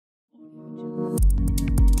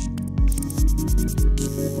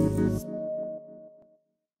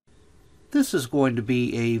This is going to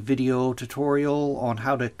be a video tutorial on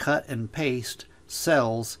how to cut and paste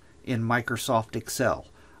cells in Microsoft Excel.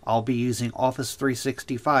 I'll be using Office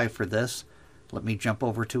 365 for this. Let me jump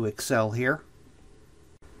over to Excel here.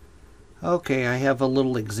 Okay, I have a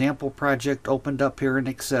little example project opened up here in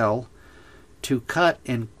Excel. To cut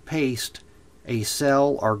and paste a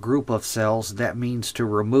cell or group of cells, that means to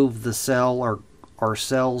remove the cell or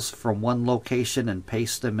cells from one location and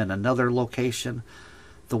paste them in another location.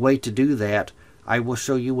 The way to do that, I will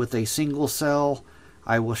show you with a single cell,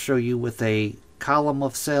 I will show you with a column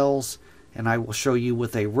of cells, and I will show you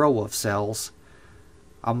with a row of cells.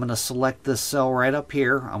 I'm going to select this cell right up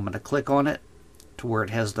here. I'm going to click on it to where it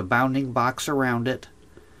has the bounding box around it.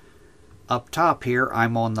 Up top here,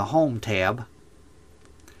 I'm on the Home tab.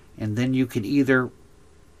 And then you can either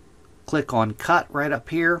click on Cut right up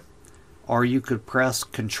here, or you could press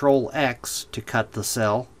Control X to cut the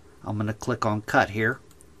cell. I'm going to click on Cut here.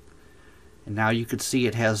 And now you can see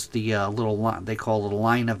it has the little line, they call it a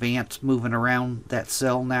line of ants moving around that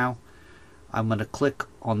cell now. I'm going to click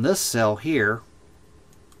on this cell here.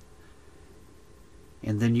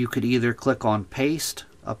 And then you could either click on Paste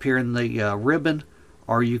up here in the ribbon,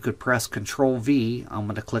 or you could press Control V. I'm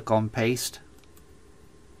going to click on Paste.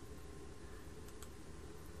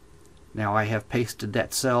 Now I have pasted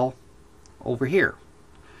that cell over here.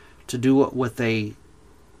 To do it with a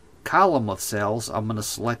column of cells, I'm going to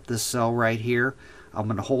select this cell right here. I'm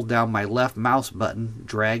going to hold down my left mouse button,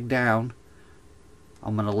 drag down.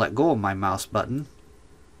 I'm going to let go of my mouse button.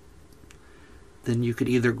 Then you could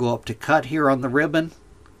either go up to Cut here on the ribbon,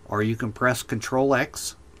 or you can press Control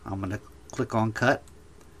X. I'm going to click on Cut.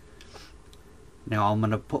 Now I'm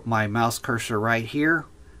going to put my mouse cursor right here.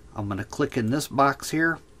 I'm going to click in this box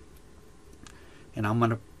here, and I'm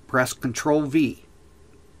going to press Control V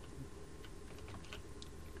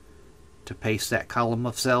to paste that column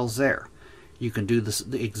of cells there. You can do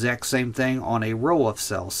the exact same thing on a row of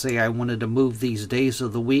cells. Say I wanted to move these days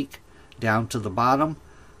of the week down to the bottom.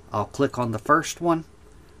 I'll click on the first one.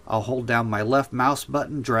 I'll hold down my left mouse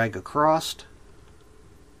button, drag across.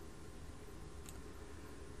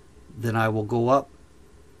 Then I will go up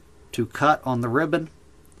to Cut on the ribbon.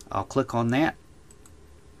 I'll click on that.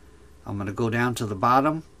 I'm going to go down to the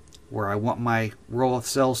bottom where I want my row of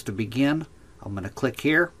cells to begin. I'm going to click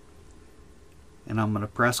here, and I'm going to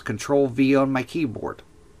press Control V on my keyboard.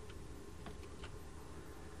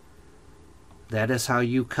 That is how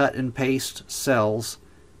you cut and paste cells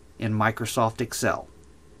in Microsoft Excel.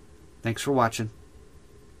 Thanks for watching.